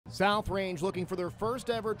South Range looking for their first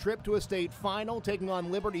ever trip to a state final, taking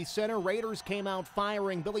on Liberty Center. Raiders came out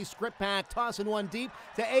firing. Billy Skripak tossing one deep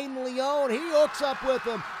to Aiden Leone. He hooks up with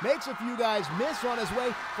him, makes a few guys miss on his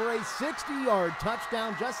way for a 60-yard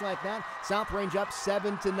touchdown. Just like that, South Range up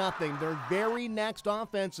 7-0. Their very next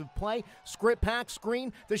offensive play, Skripak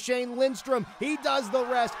screen to Shane Lindstrom. He does the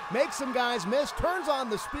rest, makes some guys miss, turns on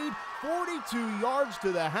the speed, 42 yards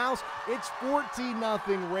to the house. It's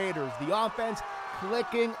 14-0 Raiders. The offense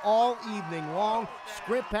clicking all evening long.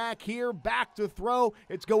 Skripak here, back to throw.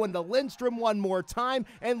 It's going to Lindstrom one more time,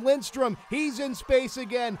 and Lindstrom, he's in space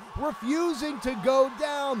again, refusing to go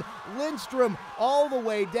down. Lindstrom all the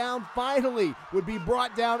way down, finally would be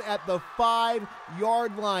brought down at the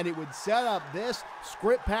 5-yard line. It would set up this.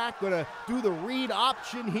 Skripak going to do the read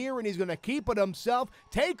option here, and he's going to keep it himself,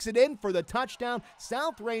 takes it in for the touchdown.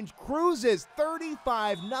 South Range cruises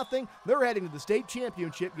 35-0. They're heading to the state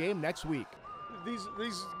championship game next week.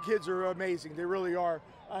 These kids are amazing. They really are.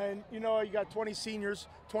 And you got 20 seniors,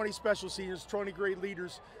 20 special seniors, 20 great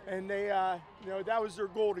leaders, and they, that was their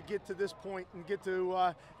goal, to get to this point and get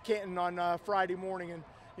to Canton on Friday morning, and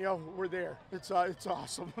we're there. It's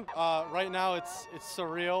awesome. Right now, it's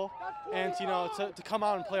surreal, and to come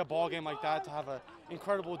out and play a ball game like that, to have an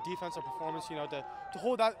incredible defensive performance, to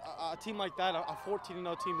hold that a team like that, a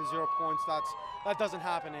 14-0 team to 0 points, that doesn't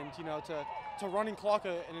happen, and to running clock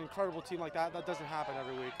an incredible team like that doesn't happen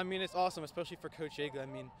every week. I mean, it's awesome, especially for Coach Yeager. I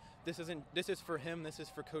mean, this is for him. This is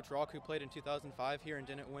for Coach Rock, who played in 2005 here and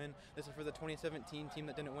didn't win. This is for the 2017 team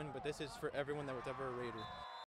that didn't win, but this is for everyone that was ever a Raider.